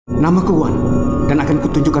Namaku Wan, dan akan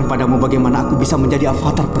kutunjukkan padamu bagaimana aku bisa menjadi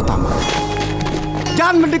avatar pertama.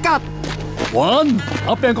 Jangan mendekat! Wan,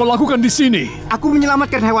 apa yang kau lakukan di sini? Aku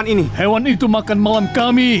menyelamatkan hewan ini. Hewan itu makan malam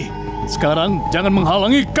kami. Sekarang jangan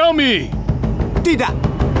menghalangi kami. Tidak!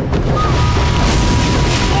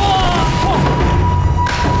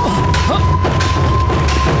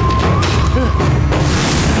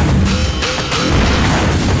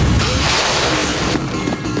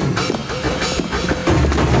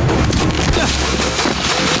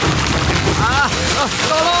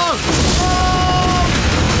 Tolong!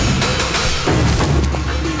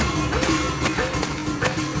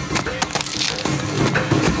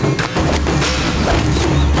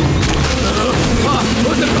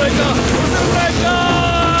 Usir mereka! Usir mereka!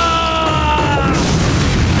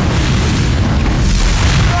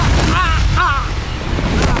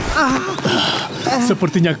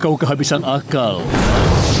 Sepertinya kau kehabisan akal.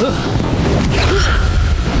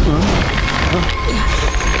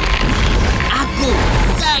 Aku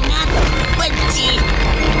sangat benci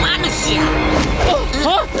manusia.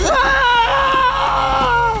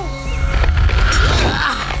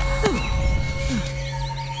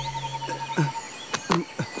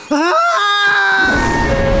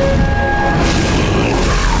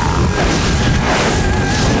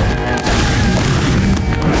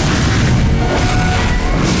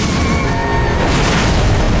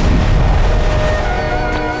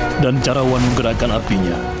 Dan cara Wan menggerakkan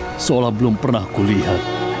apinya seolah belum pernah kulihat.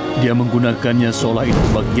 Dia menggunakannya seolah itu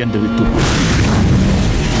bagian dari tubuh.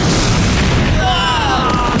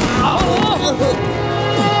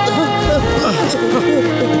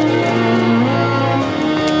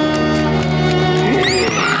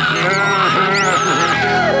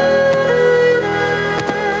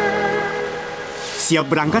 Siap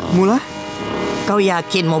berangkat, Mula? Kau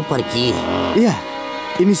yakin mau pergi? Iya.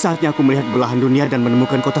 Ini saatnya aku melihat belahan dunia dan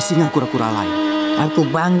menemukan kota singa kura-kura lain. Aku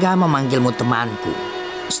bangga memanggilmu temanku,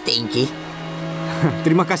 Stinky.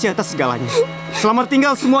 Terima kasih atas segalanya. Selamat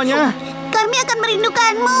tinggal semuanya. Kami akan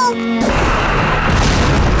merindukanmu.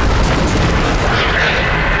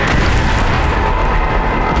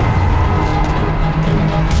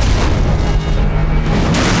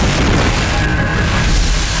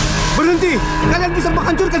 Berhenti! Kalian bisa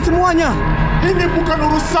menghancurkan semuanya. Ini bukan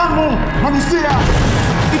urusanmu, manusia!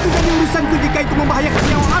 Itu jadi urusanku jika itu membahayakan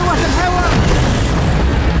nyawa arwah dan hewan.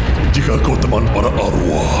 Jika kau teman para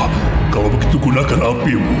arwah, kalau begitu gunakan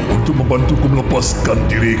apimu untuk membantuku melepaskan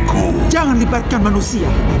diriku. Jangan libatkan manusia.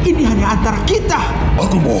 Ini hanya antara kita.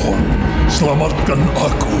 Aku mohon, selamatkan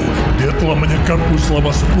aku. Dia telah menyekapku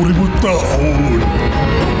selama 10.000 tahun.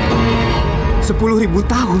 10.000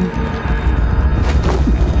 tahun?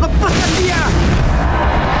 Lepaskan dia!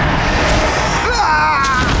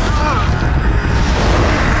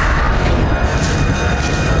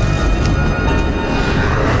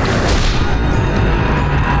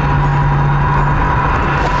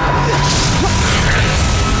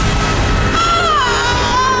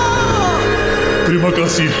 Terima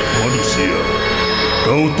kasih, manusia.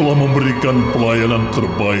 Kau telah memberikan pelayanan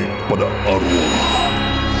terbaik pada arwah.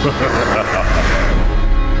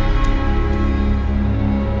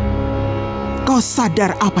 Kau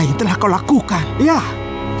sadar apa yang telah kau lakukan? Ya,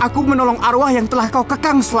 aku menolong arwah yang telah kau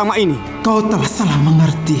kekang selama ini. Kau telah salah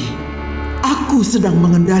mengerti. Aku sedang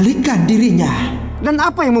mengendalikan dirinya. Dan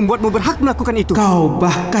apa yang membuatmu berhak melakukan itu? Kau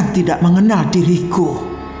bahkan tidak mengenal diriku.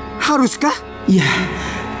 Haruskah? Ya,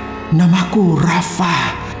 namaku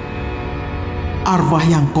Rafa. Arwah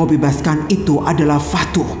yang kau bebaskan itu adalah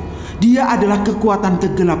Fatu. Dia adalah kekuatan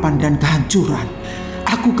kegelapan dan kehancuran.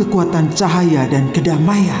 Aku kekuatan cahaya dan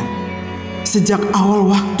kedamaian. Sejak awal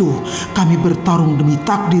waktu, kami bertarung demi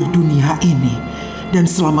takdir dunia ini. Dan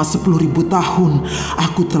selama 10.000 tahun,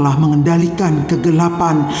 aku telah mengendalikan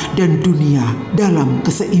kegelapan dan dunia dalam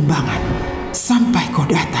keseimbangan. Sampai kau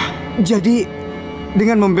datang. Jadi,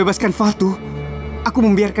 dengan membebaskan Fatu, aku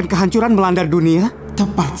membiarkan kehancuran melanda dunia?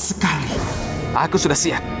 Tepat sekali. Aku sudah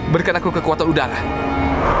siap. Berikan aku kekuatan udara.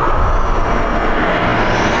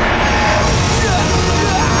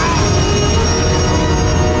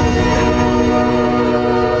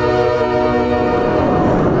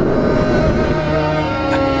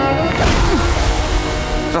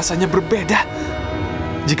 Rasanya berbeda.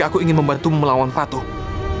 Jika aku ingin membantu melawan Fatu,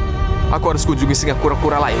 aku harus kunjungi singa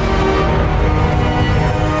kura-kura lain.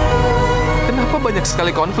 Kenapa banyak sekali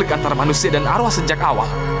konflik antara manusia dan arwah sejak awal?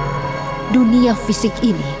 Dunia fisik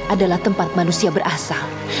ini adalah tempat manusia berasal.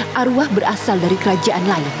 Arwah berasal dari kerajaan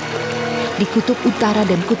lain. Di kutub utara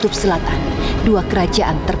dan kutub selatan, dua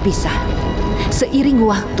kerajaan terpisah. Seiring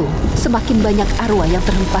waktu, semakin banyak arwah yang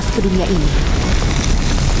terhempas ke dunia ini.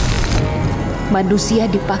 Manusia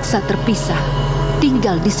dipaksa terpisah,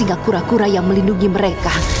 tinggal di singa kura-kura yang melindungi mereka,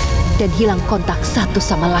 dan hilang kontak satu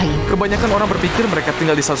sama lain. Kebanyakan orang berpikir mereka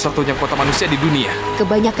tinggal di satu-satunya kota manusia di dunia.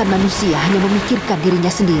 Kebanyakan manusia hanya memikirkan dirinya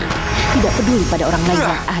sendiri, tidak peduli pada orang lain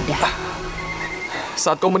yang ada.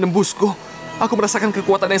 Saat kau menembusku, aku merasakan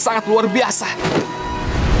kekuatan yang sangat luar biasa.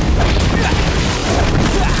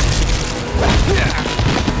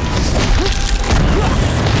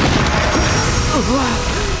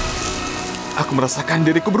 Aku merasakan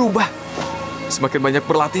diriku berubah. Semakin banyak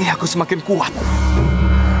berlatih, aku semakin kuat.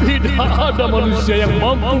 Tidak ada manusia yang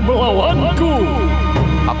mampu melawanku.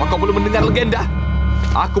 Apa kau belum mendengar legenda?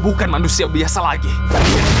 Aku bukan manusia biasa lagi.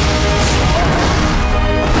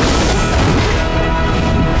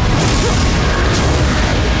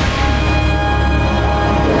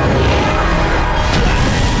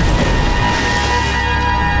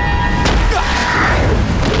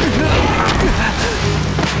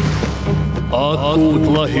 Aku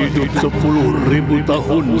telah hidup 10.000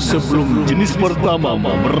 tahun sebelum jenis pertama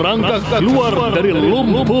merangkak keluar dari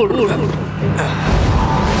lumpur.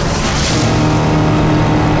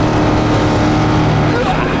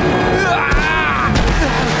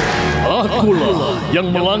 Akulah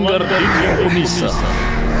yang melanggar dinding pemisah,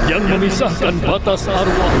 yang memisahkan batas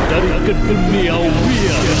arwah dari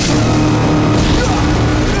keduniawian.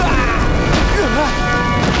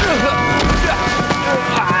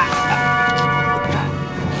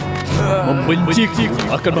 Membenciku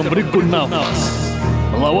akan memberiku nafas,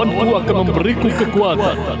 melawanku akan memberiku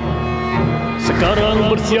kekuatan. Sekarang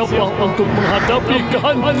bersiaplah untuk menghadapi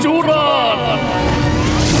kehancuran.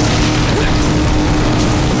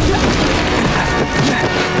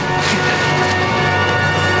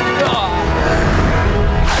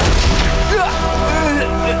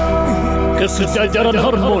 Kesejajaran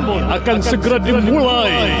harmoni akan segera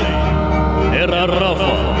dimulai. Era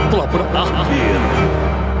Rafa telah berakhir.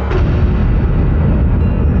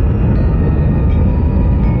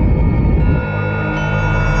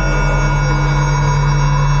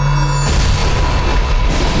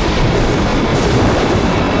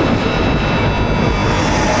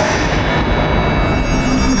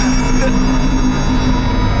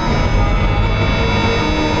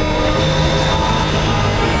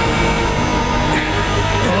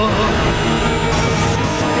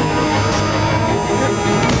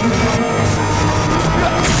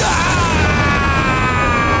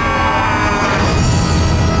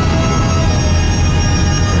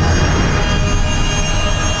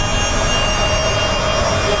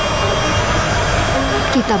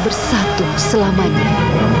 Kita bersatu selamanya.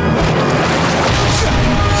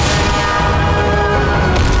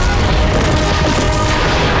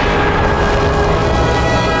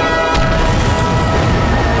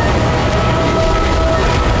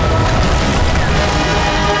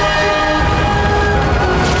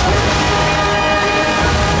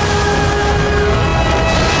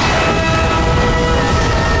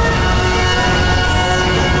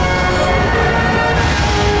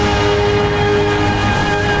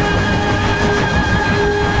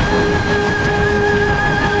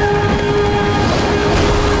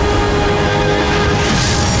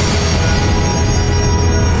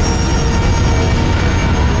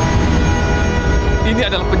 Ini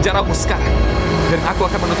adalah penjaramu sekarang. Dan aku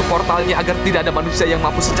akan menutup portalnya agar tidak ada manusia yang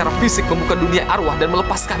mampu secara fisik membuka dunia arwah dan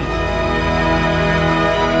melepaskanmu.